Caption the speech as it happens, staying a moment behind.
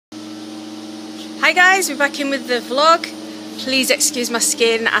Hi guys, we're back in with the vlog. Please excuse my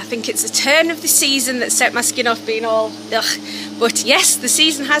skin. I think it's a turn of the season that set my skin off being all ugh. But yes, the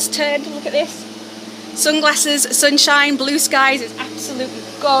season has turned. Look at this. Sunglasses, sunshine, blue skies. It's absolutely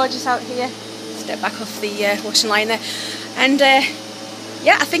gorgeous out here. Step back off the washing line there. And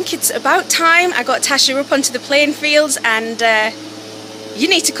yeah, I think it's about time I got Tasha up onto the playing fields, and you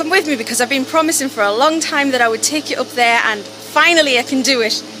need to come with me because I've been promising for a long time that I would take you up there, and finally I can do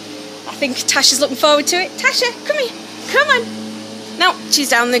it. I think Tasha's looking forward to it. Tasha, come here, come on. Now, she's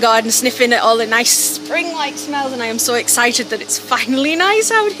down in the garden sniffing at all the nice spring-like smells, and I am so excited that it's finally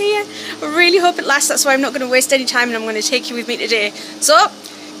nice out here. I really hope it lasts, that's why I'm not going to waste any time and I'm going to take you with me today. So,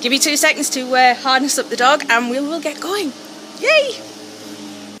 give me 2 seconds to harness up the dog and we'll get going. Yay!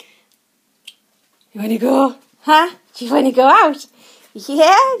 You want to go? Huh? Do you want to go out?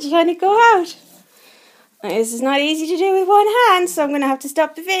 Yeah? Do you want to go out? This is not easy to do with one hand, so I'm going to have to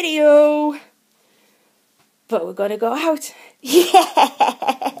stop the video. But we're going to go out. Yeah!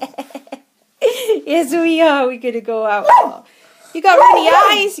 Yes, we are. We're going to go out. Oh, you got runny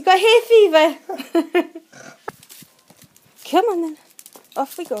eyes. You got hay fever. Come on then.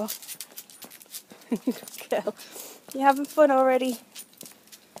 Off we go. Good girl. You having fun already?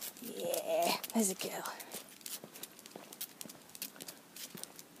 Yeah, there's a girl.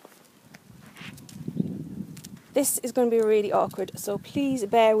 This is going to be really awkward, so please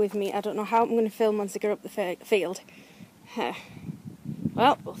bear with me. I don't know how I'm going to film once I get up the field.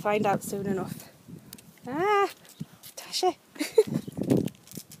 Well, we'll find out soon enough. Ah, Tasha.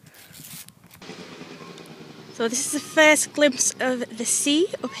 So this is the first glimpse of the sea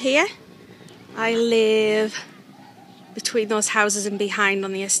up here. I live between those houses and behind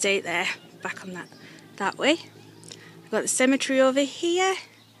on the estate there, back on that way. I've got the cemetery over here.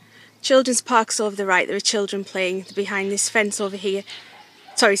 Children's park's over the right. There are children playing behind this fence over here.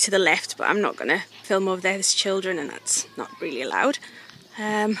 Sorry, to the left, but I'm not going to film over there. There's children and that's not really allowed.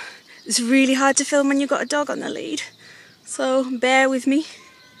 It's really hard to film when you've got a dog on the lead, so bear with me.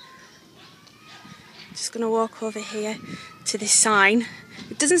 Just going to walk over here to this sign.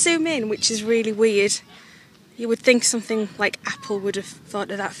 It doesn't zoom in, which is really weird. You would think something like Apple would have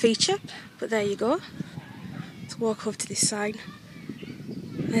thought of that feature, but there you go. Let's walk over to this sign.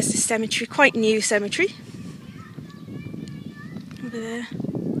 There's the cemetery, quite new cemetery. Over there.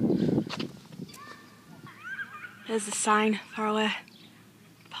 There's the sign for our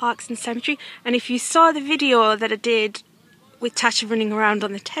parks and cemetery. And if you saw the video that I did with Tasha running around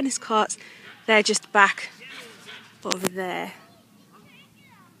on the tennis courts, they're just back over there.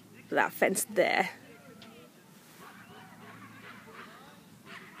 That fence there.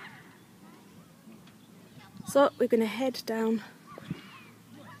 So we're going to head down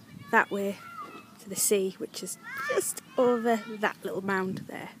that way to the sea, which is just over that little mound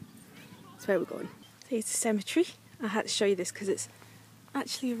there. That's where we're going. Here's the cemetery. I had to show you this because it's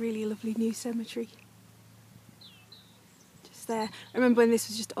actually a really lovely new cemetery. Just there. I remember when this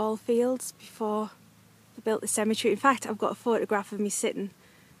was just all fields before they built the cemetery. In fact, I've got a photograph of me sitting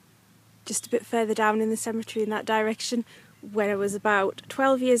just a bit further down in the cemetery in that direction when I was about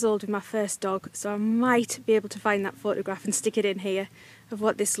 12 years old with my first dog, so I might be able to find that photograph and stick it in here of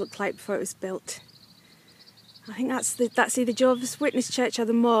what this looked like before it was built. I think that's either Jehovah's Witness Church or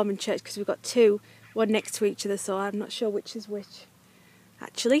the Mormon Church, because we've got two, one next to each other, so I'm not sure which is which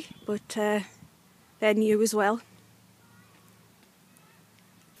actually, but they're new as well.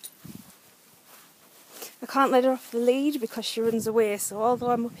 I can't let her off the lead because she runs away, so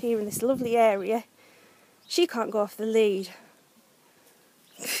although I'm up here in this lovely area, she can't go off the lead.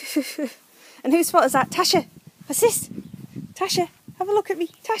 And whose fault is that? Tasha! Assist! Tasha, have a look at me.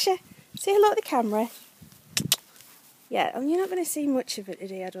 Tasha, say hello to the camera. Yeah, you're not going to see much of it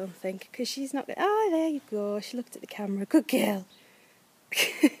today, I don't think, because she's not going to... Ah, there you go. She looked at the camera. Good girl.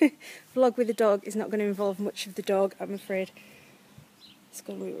 Vlog with the dog is not going to involve much of the dog, I'm afraid. It's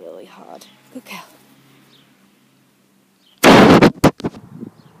going to be really hard. Good girl.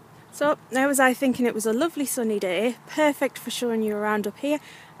 So, now was I thinking it was a lovely sunny day, perfect for showing you around up here,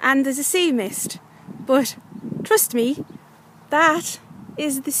 and there's a sea mist. But, trust me, that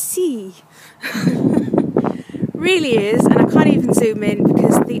is the sea. Really is, and I can't even zoom in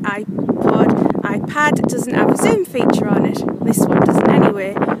because the iPad doesn't have a zoom feature on it. This one doesn't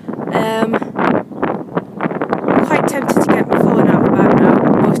anyway. I'm quite tempted to get my phone out about now,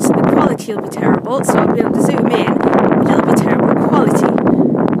 but the quality will be terrible, so I'll be able to zoom in, but it'll be terrible quality.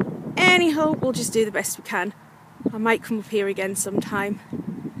 Anyhow, we'll just do the best we can. I might come up here again sometime.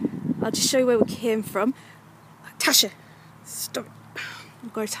 I'll just show you where we came from. Tasha, stop.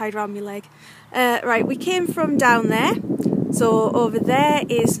 I've got it tied around my leg. Right, we came from down there. So over there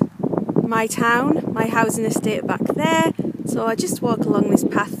is my town, my housing estate back there. So I just walk along this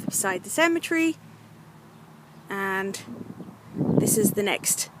path beside the cemetery, and this is the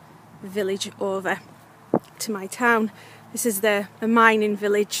next village over to my town. This is a mining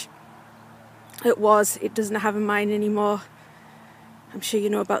village. It doesn't have a mine anymore. I'm sure you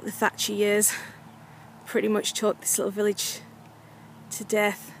know about the Thatcher years. Pretty much choked this little village to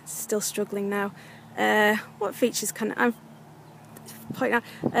death. It's still struggling now. What features can I point out?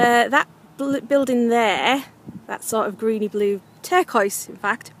 That building there, that sort of greeny blue, turquoise in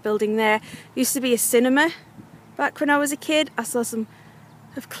fact, building there, used to be a cinema back when I was a kid. I saw some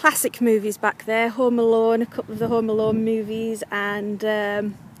of classic movies back there. Home Alone, a couple of the Home Alone movies, and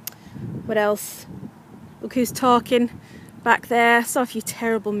what else? Look Who's Talking back there. I saw a few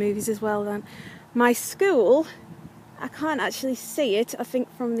terrible movies as well then. My school, I can't actually see it, I think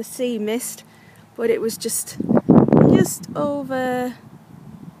from the sea mist, but it was just over,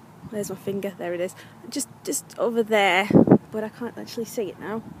 there's my finger, there it is, just over there, but I can't actually see it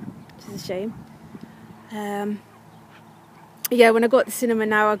now, which is a shame. Yeah, when I go to the cinema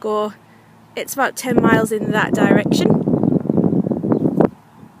now, it's about 10 miles in that direction,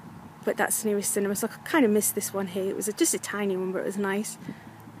 but that's the nearest cinema, so I kind of missed this one here. It was just a tiny one, but it was nice.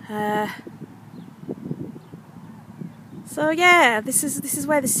 So yeah, this is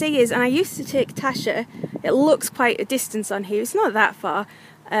where the sea is, and I used to take Tasha. It looks quite a distance on here, it's not that far,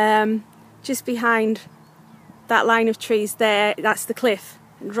 just behind that line of trees there, that's the cliff,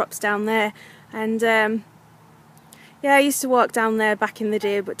 and drops down there, and yeah, I used to walk down there back in the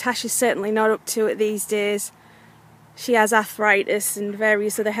day, but Tasha's certainly not up to it these days. She has arthritis and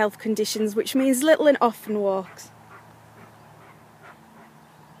various other health conditions, which means little and often walks.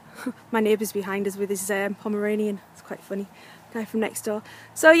 My neighbour's behind us with his Pomeranian. It's quite funny. Guy from next door.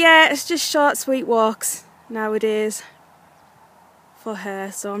 So yeah, it's just short, sweet walks nowadays for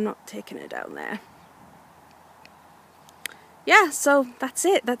her, so I'm not taking her down there. Yeah, so that's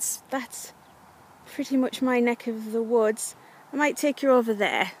it. That's pretty much my neck of the woods. I might take you over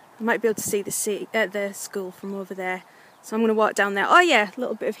there. I might be able to see the school from over there. So I'm going to walk down there. Oh yeah, a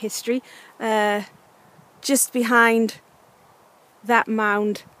little bit of history. Just behind that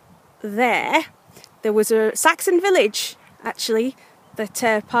mound there was a Saxon village, actually,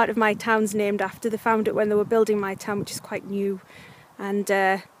 that part of my town's named after. They found it when they were building my town, which is quite new. And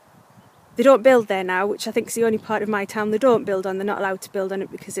they don't build there now, which I think is the only part of my town they don't build on. They're not allowed to build on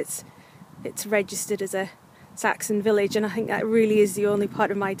it because it's registered as a Saxon village, and I think that really is the only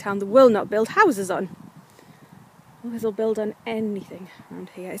part of my town they will not build houses on. Otherwise they'll build on anything around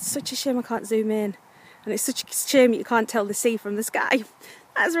here. It's such a shame I can't zoom in, and it's such a shame you can't tell the sea from the sky.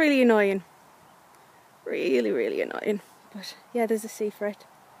 That's really annoying. Really, really annoying. But yeah, there's a sea for it.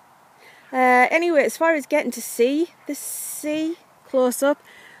 Anyway, as far as getting to see the sea close up,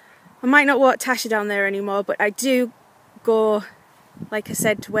 I might not walk Tasha down there anymore, but I do go, like I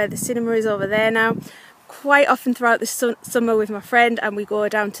said, to where the cinema is over there now, quite often throughout the summer with my friend, and we go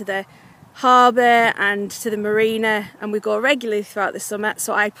down to the harbour and to the marina, and we go regularly throughout the summer,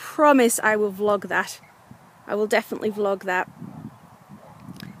 so I promise I will vlog that. I will definitely vlog that.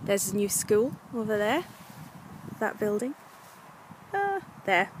 There's a new school over there, that building.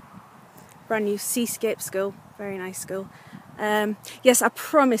 There. Brand new Seascape School, very nice school. Yes, I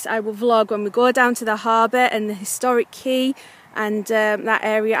promise I will vlog when we go down to the harbour and the historic quay and that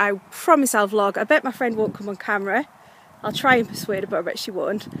area. I promise I'll vlog. I bet my friend won't come on camera. I'll try and persuade her, but I bet she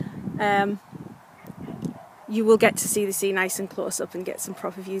won't. You will get to see the sea nice and close up and get some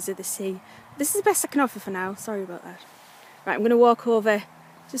proper views of the sea. This is the best I can offer for now, sorry about that. Right, I'm going to walk over,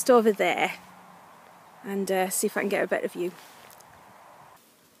 just over there, and see if I can get a better view.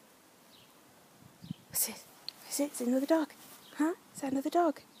 What's it? Is it? Is it another dog? Huh? Is that another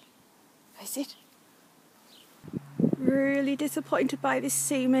dog? Is it? Really disappointed by this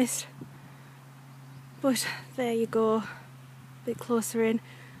sea mist. But there you go. A bit closer in.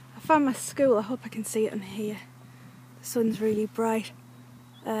 I found my school. I hope I can see it on here. The sun's really bright.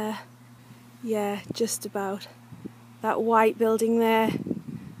 Yeah, just about. That white building there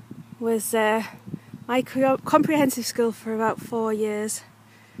was my comprehensive school for about 4 years.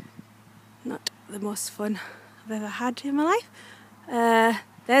 Not the most fun I've ever had in my life.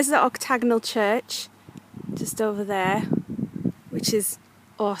 There's the octagonal church just over there, which is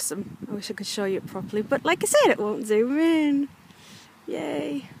awesome. I wish I could show you it properly, but like I said, it won't zoom in.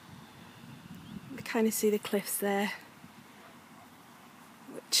 Yay. You can kind of see the cliffs there,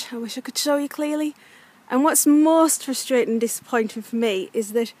 which I wish I could show you clearly. And what's most frustrating and disappointing for me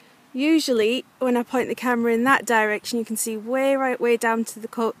is that usually when I point the camera in that direction, you can see way down to the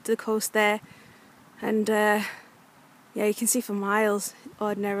coast there, and yeah, you can see for miles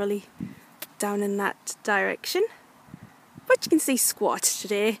ordinarily. down in that direction. But you can see squat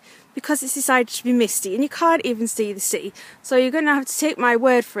today because it's decided to be misty and you can't even see the sea. So you're going to have to take my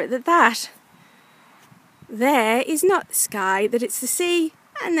word for it that there is not the sky, that it's the sea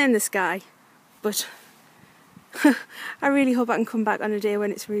and then the sky. But I really hope I can come back on a day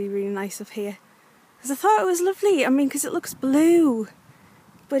when it's really, really nice up here. Because I thought it was lovely. I mean, because it looks blue,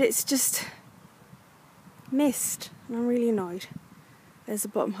 but it's just mist. And I'm really annoyed. There's the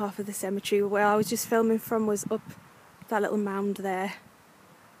bottom half of the cemetery where I was just filming from, was up that little mound there.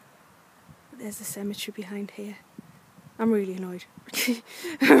 There's the cemetery behind here. I'm really annoyed.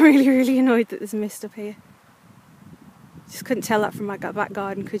 I'm really, really annoyed that there's mist up here. Just couldn't tell that from my back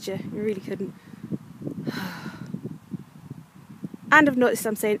garden, could you? You really couldn't. And I've noticed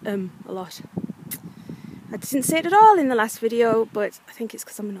I'm saying a lot. I didn't say it at all in the last video, but I think it's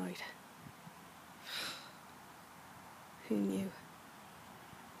because I'm annoyed. Who knew?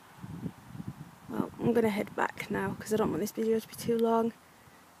 Well, I'm going to head back now because I don't want this video to be too long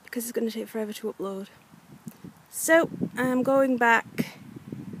because it's going to take forever to upload. So, I'm going back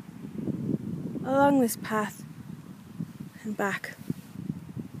along this path and back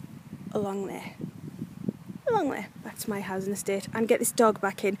along there. Back to my housing estate and get this dog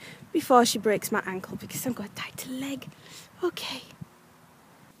back in before she breaks my ankle because I've got a tight leg. Okay.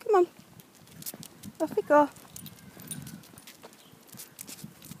 Come on. Off we go.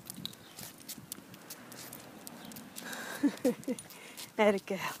 There a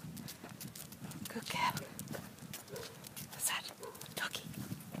girl. Good girl. What's that? Doggy.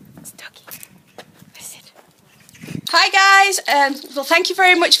 It's Doggy. Where's it? Hi guys. Well, thank you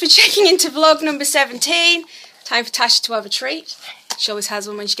very much for checking into vlog number 17. Time for Tasha to have a treat. She always has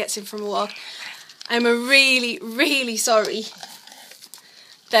one when she gets in from a walk. I'm really, really sorry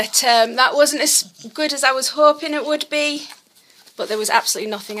that that wasn't as good as I was hoping it would be, but there was absolutely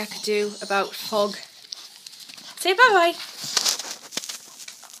nothing I could do about fog. Say bye-bye.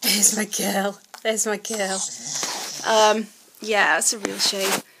 There's my girl. There's my girl. Yeah, it's a real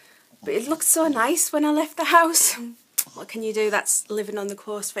shame. But it looked so nice when I left the house. What can you do? That's living on the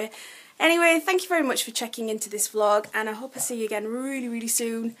coast for you. Anyway, thank you very much for checking into this vlog, and I hope I see you again really, really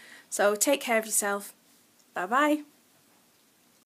soon. So take care of yourself. Bye-bye.